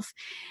yourself.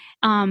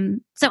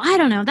 So I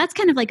don't know. That's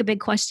kind of like a big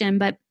question,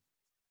 but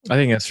I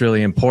think that's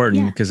really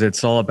important because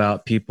it's all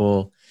about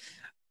people.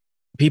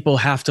 People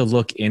have to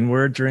look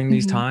inward during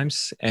these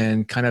times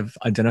and kind of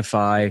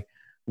identify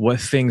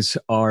what things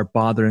are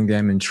bothering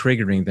them and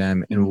triggering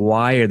them and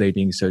why are they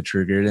being so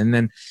triggered. And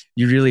then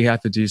you really have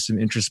to do some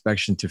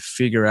introspection to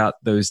figure out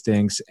those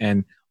things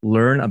and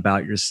learn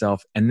about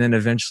yourself and then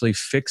eventually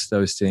fix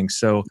those things.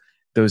 So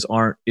those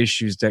aren't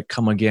issues that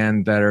come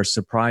again that are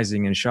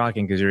surprising and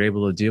shocking because you're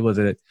able to deal with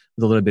it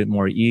with a little bit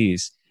more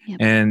ease. Yep.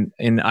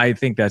 And I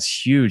think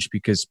that's huge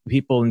because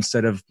people,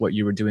 instead of what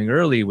you were doing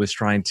early was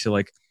trying to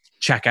like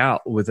check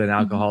out with an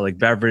alcoholic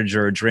beverage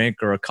or a drink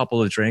or a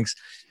couple of drinks,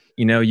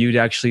 you'd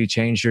actually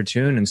change your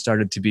tune and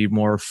started to be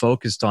more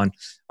focused on,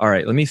 all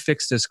right, let me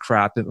fix this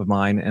crap of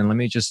mine and let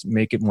me just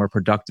make it more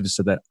productive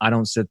so that I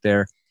don't sit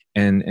there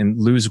and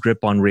lose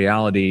grip on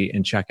reality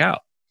and check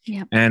out.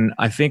 Yep. And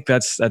I think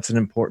that's an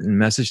important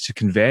message to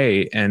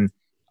convey. And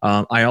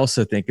I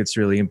also think it's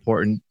really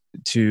important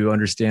to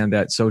understand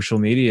that social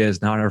media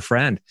is not our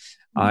friend.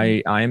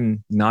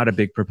 I'm not a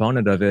big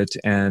proponent of it.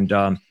 And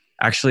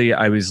actually,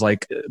 I was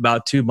like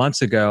about 2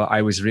 months ago,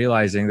 I was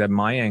realizing that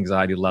my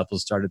anxiety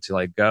levels started to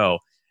like go.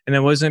 And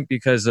it wasn't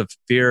because of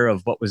fear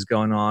of what was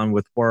going on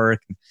with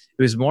work. It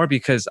was more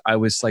because I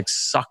was like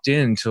sucked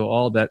into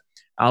all that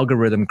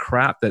algorithm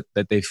crap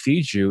that they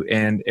feed you.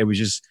 And it was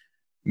just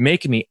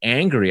making me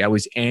angry. I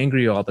was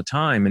angry all the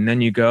time. And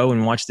then you go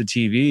and watch the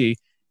TV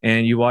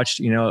and you watch,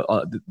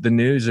 the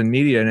news and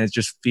media, and it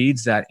just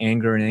feeds that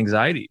anger and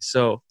anxiety.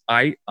 So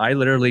I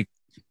literally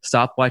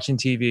stopped watching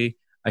TV.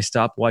 I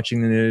stopped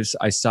watching the news.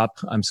 I'm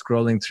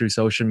scrolling through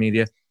social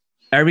media.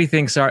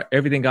 Everything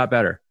got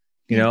better.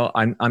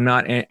 I'm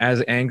not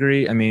as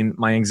angry. I mean,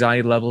 my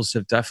anxiety levels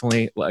have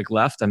definitely like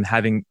left. I'm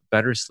having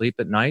better sleep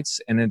at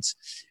nights,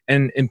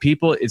 and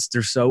people,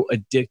 they're so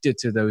addicted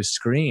to those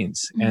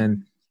screens.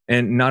 Mm-hmm.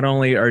 And not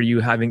only are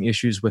you having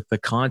issues with the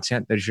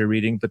content that you're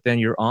reading, but then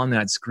you're on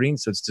that screen.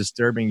 So it's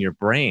disturbing your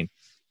brain,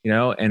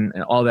 and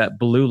all that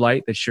blue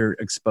light that you're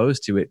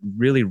exposed to, it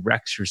really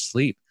wrecks your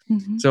sleep.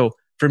 Mm-hmm. So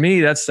for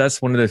me,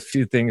 that's one of the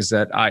few things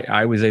that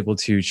I was able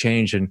to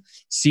change and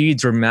see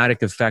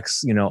dramatic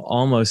effects,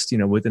 almost,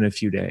 within a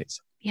few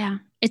days. Yeah,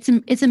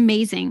 it's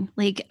amazing.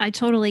 Like, I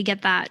totally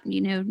get that,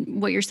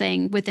 what you're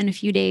saying. Within a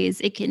few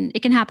days, it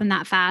can happen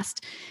that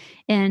fast.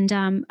 And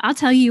I'll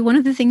tell you, one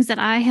of the things that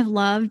I have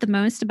loved the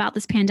most about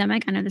this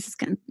pandemic, I know this is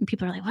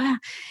people are like, wow,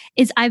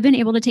 is I've been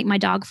able to take my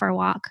dog for a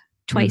walk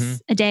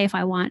twice a day if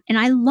I want. And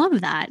I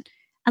love that.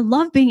 I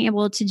love being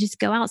able to just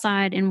go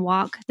outside and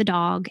walk the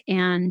dog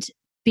and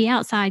be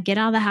outside, get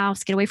out of the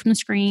house, get away from the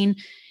screen,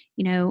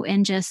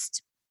 and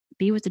just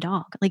be with the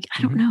dog. Like,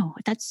 I don't know.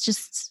 That's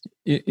just...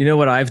 You know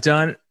what I've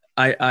done?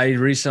 I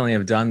recently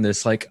have done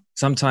this. Like,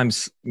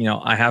 sometimes,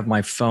 I have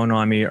my phone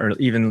on me, or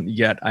even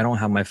yet I don't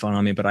have my phone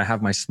on me, but I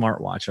have my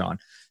smartwatch on.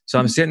 So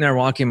I'm sitting there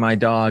walking my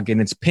dog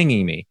and it's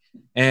pinging me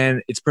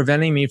and it's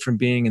preventing me from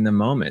being in the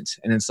moment.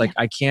 And it's like,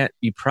 I can't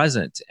be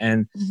present.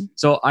 And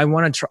so I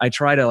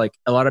try to, like,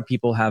 a lot of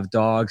people have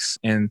dogs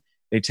and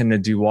they tend to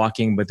do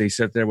walking, but they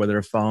sit there with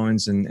their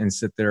phones and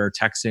sit there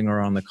texting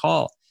or on the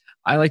call.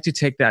 I like to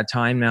take that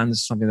time now. This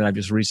is something that I've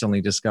just recently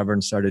discovered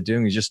and started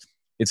doing.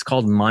 It's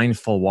called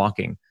mindful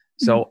walking.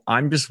 So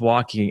I'm just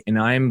walking and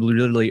I'm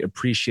literally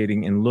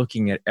appreciating and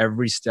looking at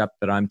every step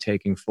that I'm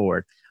taking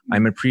forward.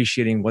 I'm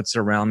appreciating what's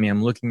around me.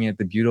 I'm looking at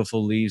the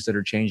beautiful leaves that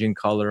are changing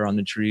color on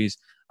the trees.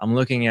 I'm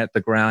looking at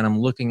the ground. I'm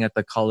looking at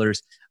the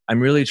colors.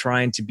 I'm really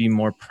trying to be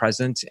more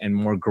present and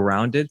more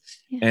grounded.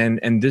 Yeah.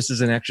 And this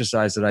is an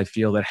exercise that I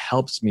feel that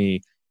helps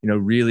me,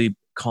 really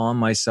calm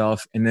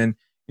myself. And then,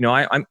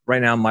 I'm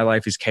right now, my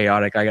life is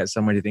chaotic. I got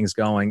so many things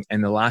going.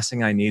 And the last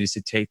thing I need is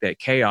to take that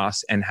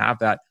chaos and have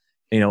that,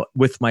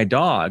 with my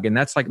dog. And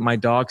that's like my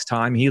dog's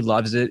time. He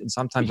loves it. And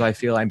sometimes I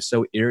feel I'm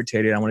so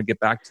irritated. I want to get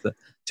back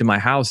to my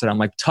house and I'm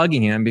like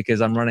tugging him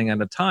because I'm running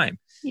out of time.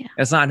 Yeah.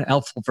 It's not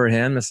helpful for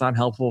him. It's not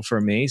helpful for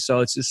me. So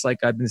it's just like,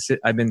 I've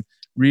been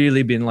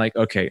really been like,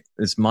 okay,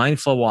 it's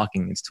mindful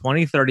walking. It's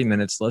 20, 30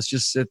 minutes. Let's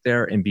just sit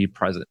there and be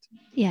present.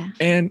 Yeah.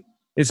 And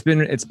it's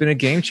been a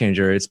game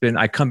changer.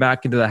 I come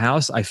back into the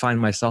house. I find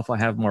myself, I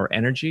have more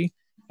energy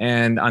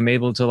and I'm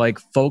able to like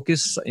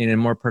focus in a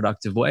more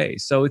productive way.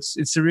 So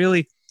it's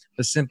really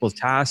a simple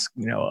task,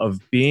 of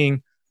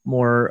being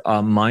more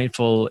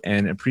mindful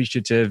and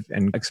appreciative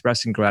and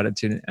expressing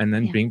gratitude and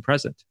then being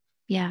present.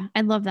 Yeah,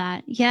 I love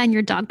that. Yeah, and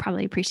your dog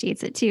probably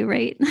appreciates it too,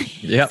 right?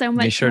 Yeah, so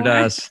much he sure more.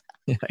 does.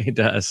 Yeah, he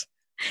does.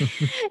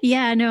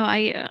 Yeah, no,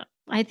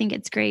 I think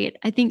it's great.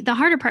 I think the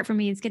harder part for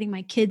me is getting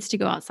my kids to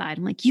go outside.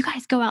 I'm like, you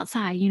guys go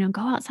outside,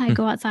 go outside,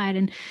 go outside.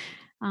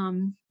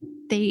 And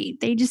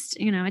they just,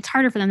 it's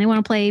harder for them. They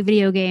want to play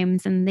video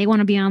games and they want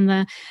to be on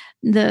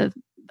the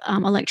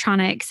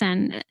electronics.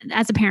 And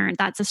as a parent,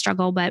 that's a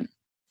struggle, but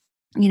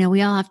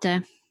we all have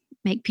to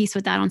make peace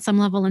with that on some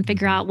level and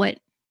figure out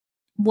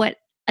what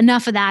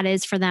enough of that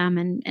is for them.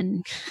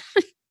 And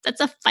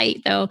that's a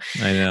fight though.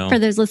 I know. For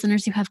those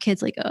listeners who have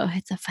kids, like, oh,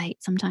 it's a fight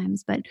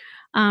sometimes. But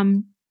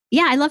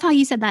yeah, I love how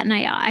you said that. And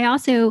I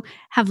also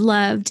have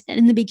loved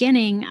in the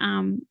beginning,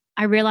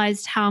 I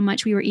realized how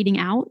much we were eating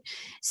out.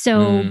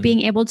 So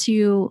being able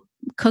to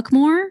cook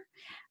more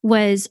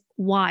was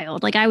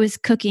wild. Like, I was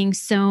cooking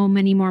so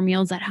many more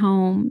meals at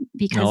home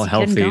because you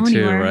couldn't go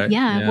anywhere. Right?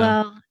 Yeah.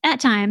 Well, at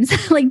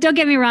times, like, don't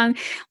get me wrong,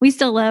 we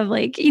still love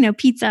like,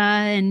 pizza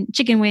and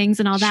chicken wings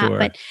and all that,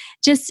 but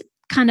just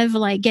kind of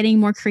like getting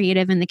more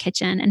creative in the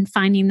kitchen and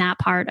finding that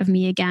part of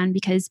me again,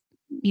 because,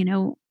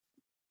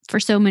 for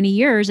so many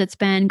years, it's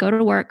been go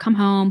to work, come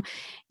home,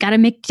 got to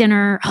make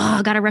dinner.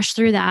 Oh, got to rush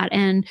through that.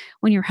 And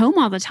when you're home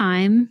all the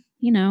time,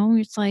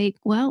 it's like,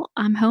 well,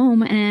 I'm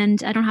home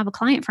and I don't have a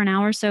client for an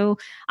hour. So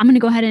I'm going to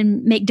go ahead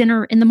and make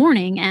dinner in the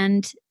morning.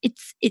 And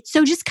it's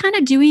so just kind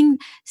of doing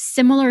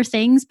similar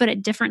things, but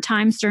at different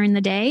times during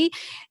the day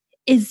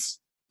is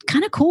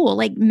kind of cool.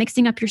 Like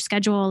mixing up your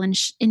schedule and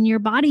in your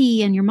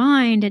body and your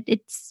mind.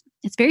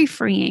 It's very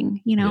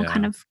freeing,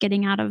 kind of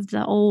getting out of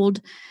the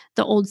old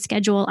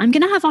schedule. I'm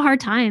going to have a hard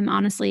time,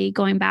 honestly,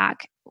 going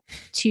back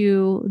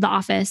to the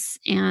office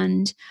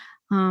and,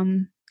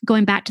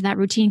 going back to that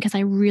routine, because I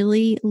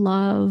really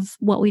love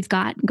what we've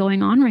got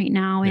going on right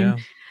now. And,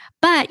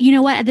 but you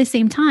know what, at the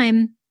same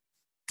time,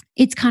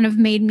 it's kind of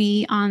made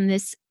me on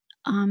this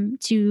on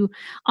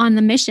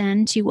the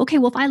mission to, okay,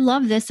 well, if I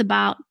love this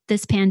about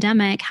this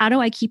pandemic, how do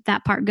I keep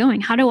that part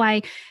going? How do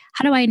I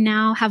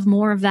now have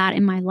more of that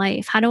in my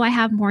life? How do I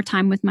have more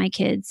time with my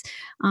kids?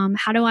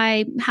 How do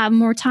I have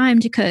more time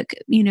to cook,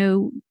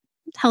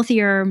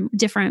 healthier,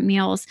 different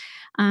meals?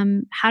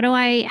 How do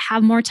I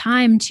have more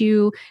time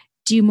to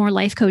do more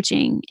life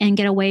coaching and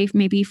get away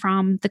maybe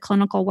from the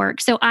clinical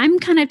work? So I'm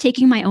kind of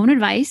taking my own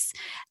advice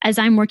as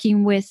I'm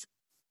working with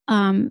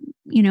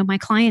my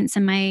clients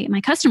and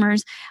my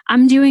customers.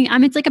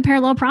 It's like a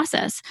parallel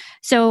process.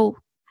 So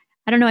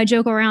I don't know, I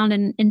joke around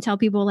and tell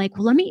people like,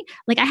 well,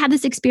 I had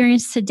this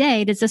experience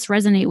today. Does this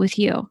resonate with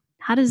you?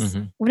 What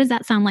does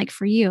that sound like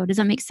for you? Does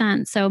that make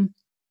sense? So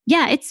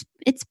yeah, it's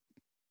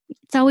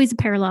always a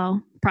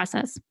parallel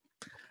process.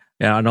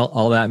 Yeah, and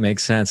all that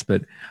makes sense.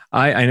 But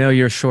I know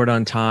you're short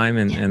on time,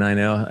 and I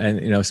know,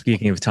 and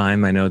speaking of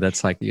time, I know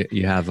that's like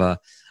you have a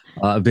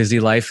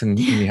busy life and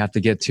you have to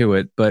get to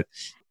it. But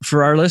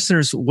for our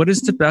listeners, what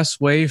is the best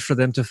way for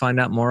them to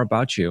find out more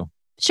about you?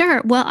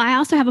 Sure. Well, I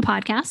also have a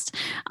podcast,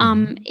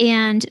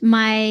 and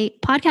my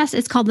podcast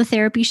is called The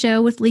Therapy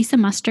Show with Lisa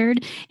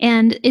Mustard,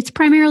 and it's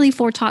primarily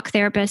for talk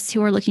therapists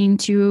who are looking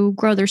to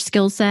grow their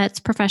skill sets,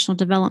 professional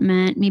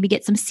development, maybe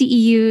get some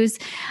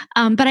CEUs.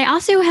 But I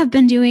also have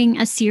been doing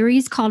a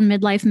series called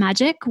Midlife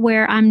Magic,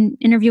 where I'm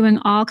interviewing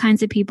all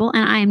kinds of people,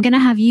 and I am going to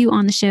have you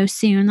on the show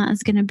soon. You're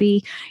going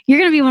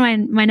to be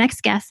one of my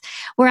next guests,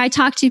 where I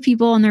talk to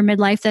people in their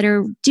midlife that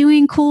are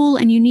doing cool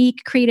and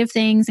unique, creative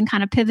things and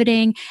kind of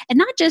pivoting, and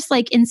not just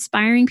like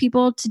inspiring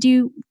people to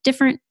do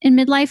different in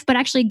midlife, but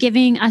actually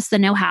giving us the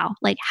know-how.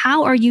 Like,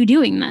 how are you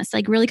doing this?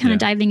 Like really kind of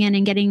diving in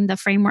and getting the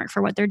framework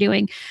for what they're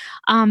doing.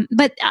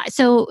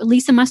 So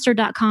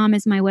lisamustard.com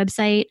is my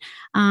website.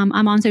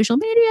 I'm on social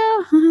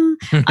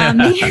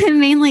media,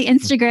 mainly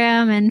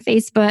Instagram and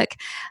Facebook.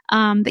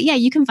 But yeah,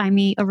 you can find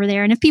me over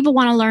there. And if people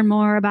want to learn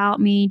more about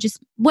me,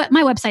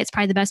 my website's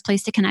probably the best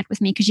place to connect with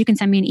me, because you can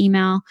send me an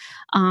email,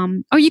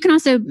 or you can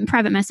also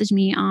private message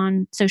me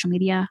on social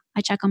media.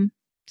 I check them.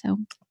 So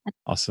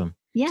awesome.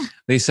 Yeah.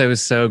 Lisa, it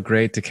was so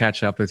great to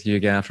catch up with you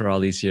again after all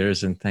these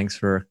years, and thanks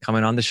for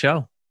coming on the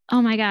show.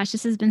 Oh my gosh,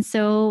 this has been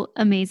so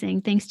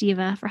amazing. Thanks,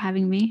 Diva, for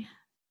having me.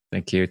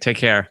 Thank you. Take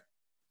care.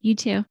 You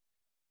too.